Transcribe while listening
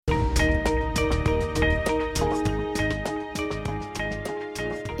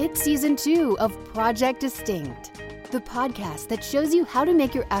It's Season 2 of Project Distinct, the podcast that shows you how to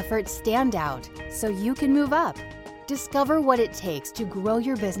make your efforts stand out so you can move up. Discover what it takes to grow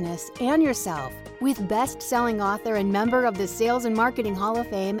your business and yourself with best-selling author and member of the Sales and Marketing Hall of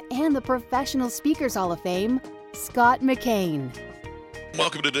Fame and the Professional Speakers Hall of Fame, Scott McKain.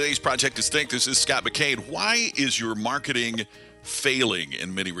 Welcome to today's Project Distinct. This is Scott McKain. Why is your marketing failing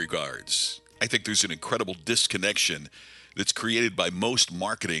in many regards? I think there's an incredible disconnection that's created by most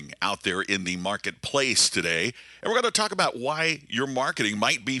marketing out there in the marketplace today. And we're going to talk about why your marketing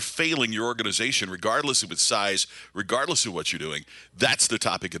might be failing your organization, regardless of its size, regardless of what you're doing. That's the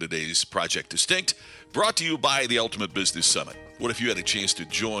topic of today's Project Distinct, brought to you by the Ultimate Business Summit. What if you had a chance to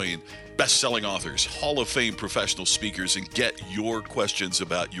join best-selling authors, Hall of Fame professional speakers, and get your questions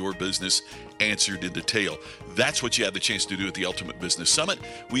about your business answered in detail? That's what you had the chance to do at the Ultimate Business Summit.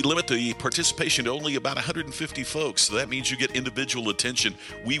 We limit the participation to only about 150 folks, so that means you get individual attention.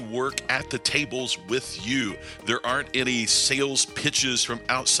 We work at the tables with you. There aren't any sales pitches from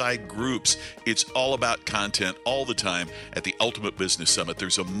outside groups. It's all about content all the time at the Ultimate Business Summit.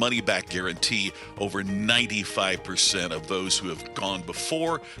 There's a money-back guarantee. Over 95% of those who have gone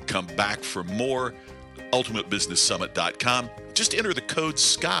before come back for more. UltimateBusinessSummit.com. Just enter the code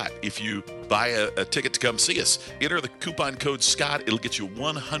SCOTT if you buy a ticket to come see us. Enter the coupon code SCOTT. It'll get you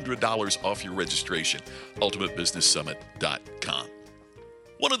 $100 off your registration. UltimateBusinessSummit.com.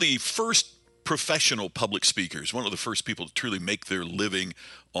 One of the first professional public speakers, one of the first people to truly make their living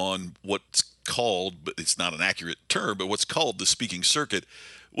on what's called, but it's not an accurate term, but what's called the speaking circuit,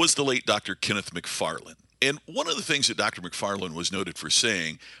 was the late Dr. Kenneth McFarland. And one of the things that Dr. McFarland was noted for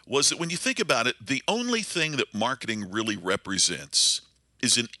saying was that when you think about it, the only thing that marketing really represents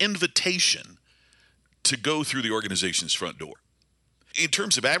is an invitation to go through the organization's front door. In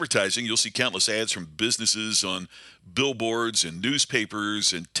terms of advertising, you'll see countless ads from businesses on billboards and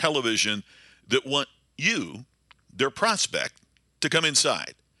newspapers and television that want you, their prospect, to come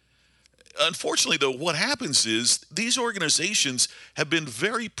inside. Unfortunately, though, what happens is these organizations have been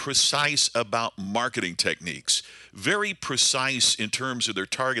very precise about marketing techniques, very precise in terms of their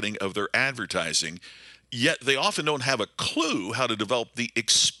targeting of their advertising, yet they often don't have a clue how to develop the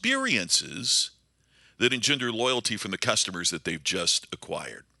experiences that engender loyalty from the customers that they've just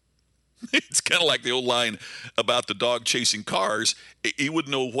acquired. It's kind of like the old line about the dog chasing cars. He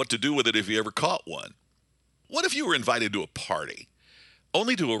wouldn't know what to do with it if he ever caught one. What if you were invited to a party,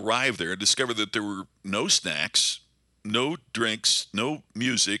 only to arrive there and discover that there were no snacks, no drinks, no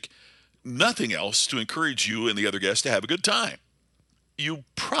music, nothing else to encourage you and the other guests to have a good time? You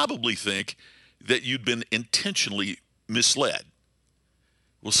probably think that you'd been intentionally misled.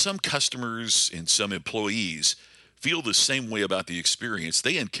 Well, some customers and some employees feel the same way about the experience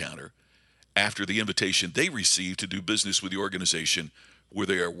they encounter after the invitation they receive to do business with the organization where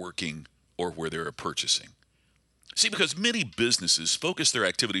they are working or where they are purchasing. See, because many businesses focus their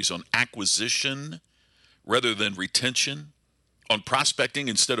activities on acquisition rather than retention, on prospecting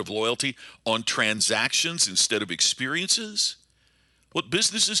instead of loyalty, on transactions instead of experiences. What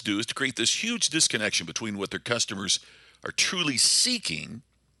businesses do is to create this huge disconnection between what their customers are truly seeking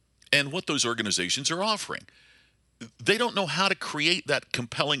and what those organizations are offering. They don't know how to create that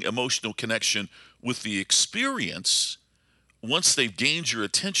compelling emotional connection with the experience once they've gained your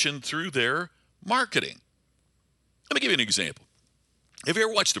attention through their marketing. Let me give you an example. Have you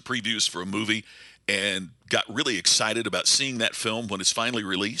ever watched the previews for a movie and got really excited about seeing that film when it's finally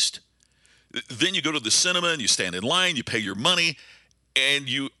released? Then you go to the cinema and you stand in line, you pay your money, and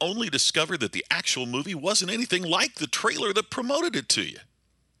you only discover that the actual movie wasn't anything like the trailer that promoted it to you.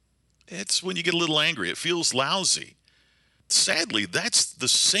 It's when you get a little angry. It feels lousy. Sadly, that's the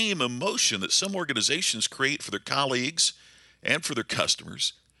same emotion that some organizations create for their colleagues and for their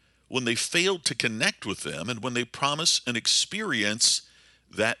customers when they fail to connect with them and when they promise an experience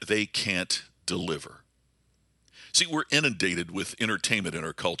that they can't deliver. See, we're inundated with entertainment in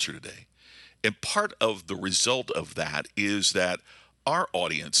our culture today. And part of the result of that is that our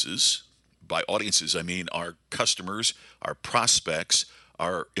audiences, by audiences I mean our customers, our prospects,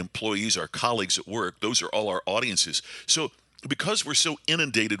 our employees, our colleagues at work, those are all our audiences. So because we're so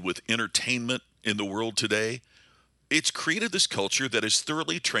inundated with entertainment in the world today, it's created this culture that has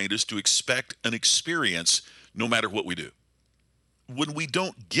thoroughly trained us to expect an experience no matter what we do. When we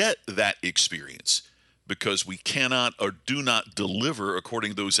don't get that experience because we cannot or do not deliver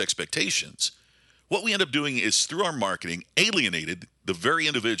according to those expectations, what we end up doing is through our marketing alienated the very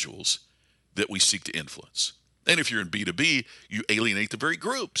individuals that we seek to influence. And if you're in B2B, you alienate the very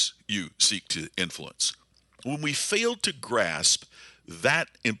groups you seek to influence. When we fail to grasp that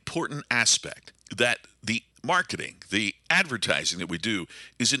important aspect, that the marketing, the advertising that we do,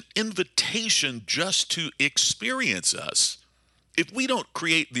 is an invitation just to experience us. If we don't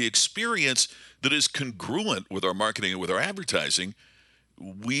create the experience that is congruent with our marketing and with our advertising,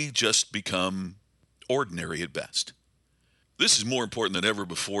 we just become ordinary at best. This is more important than ever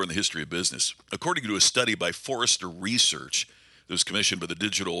before in the history of business. According to a study by Forrester Research that was commissioned by the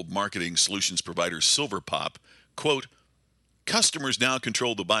digital marketing solutions provider Silverpop, quote, customers now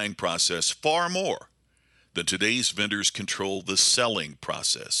control the buying process far more than today's vendors control the selling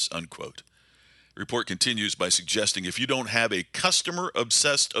process, unquote. The report continues by suggesting if you don't have a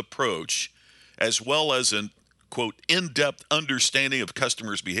customer-obsessed approach, as well as an, quote, in-depth understanding of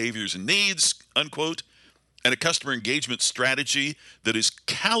customers' behaviors and needs, unquote, and a customer engagement strategy that is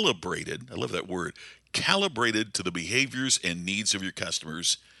calibrated, I love that word, calibrated to the behaviors and needs of your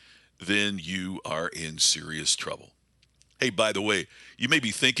customers, then you are in serious trouble. Hey, by the way, you may be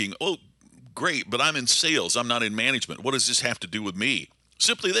thinking, oh, great, but I'm in sales. I'm not in management. What does this have to do with me?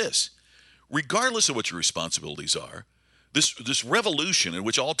 Simply this. Regardless of what your responsibilities are, this revolution in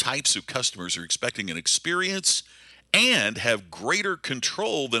which all types of customers are expecting an experience and have greater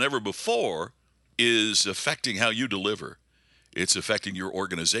control than ever before is affecting how you deliver. It's affecting your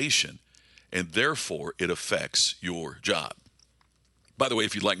organization, and therefore it affects your job. By the way,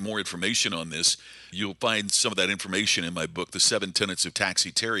 if you'd like more information on this, you'll find some of that information in my book, The 7 Tenets of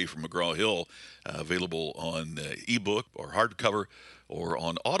Taxi Terry from McGraw-Hill, available on ebook or hardcover or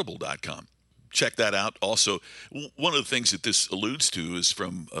on audible.com. Check that out. Also, one of the things that this alludes to is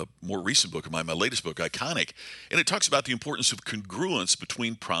from a more recent book of mine, my latest book, Iconic, and it talks about the importance of congruence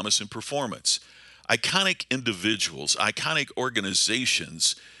between promise and performance. Iconic individuals, iconic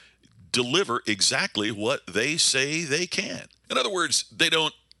organizations deliver exactly what they say they can. In other words, they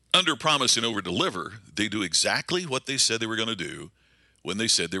don't underpromise and overdeliver. They do exactly what they said they were going to do when they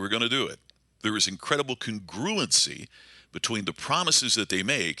said they were going to do it. There is incredible congruency between the promises that they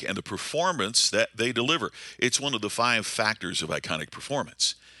make and the performance that they deliver. It's one of the 5 factors of iconic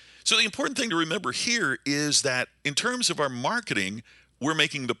performance. So the important thing to remember here is that in terms of our marketing, we're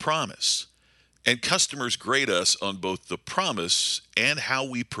making the promise. And customers grade us on both the promise and how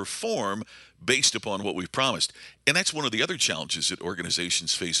we perform based upon what we've promised. And that's one of the other challenges that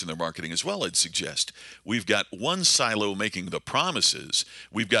organizations face in their marketing as well, I'd suggest. We've got one silo making the promises.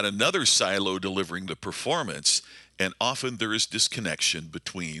 We've got another silo delivering the performance. And often there is disconnection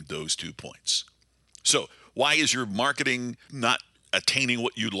between those 2 points. So why is your marketing not attaining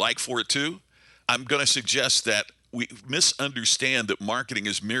what you'd like for it to? I'm going to suggest that we misunderstand that marketing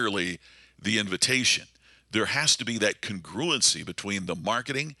is merely the invitation. There has to be that congruency between the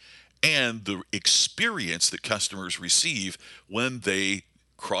marketing and the experience that customers receive when they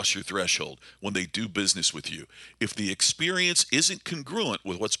cross your threshold, when they do business with you. If the experience isn't congruent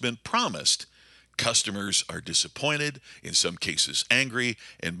with what's been promised, customers are disappointed, in some cases angry,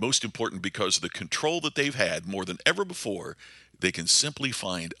 and most important, because of the control that they've had more than ever before, they can simply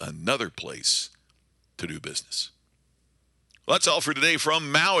find another place to do business. Well, that's all for today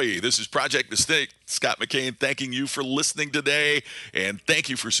from Maui. This is Project Distinct. Scott McKain thanking you for listening today, and thank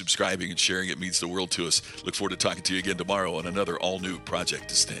you for subscribing and sharing. It means the world to us. Look forward to talking to you again tomorrow on another all-new Project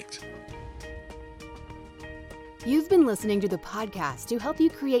Distinct. You've been listening to the podcast to help you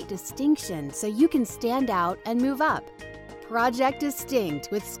create distinction so you can stand out and move up. Project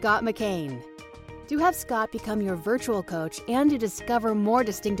Distinct with Scott McKain. To have Scott become your virtual coach and to discover more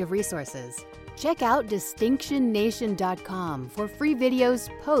distinctive resources, check out DistinctionNation.com for free videos,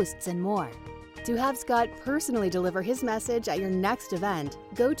 posts, and more. To have Scott personally deliver his message at your next event,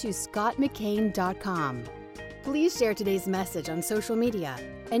 go to ScottMcKain.com. Please share today's message on social media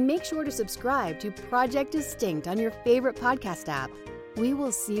and make sure to subscribe to Project Distinct on your favorite podcast app. We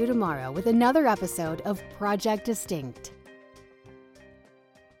will see you tomorrow with another episode of Project Distinct.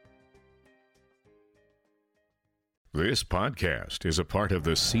 This podcast is a part of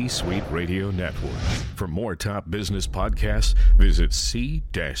the C-Suite Radio Network. For more top business podcasts, visit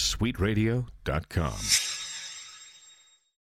c-suiteradio.com.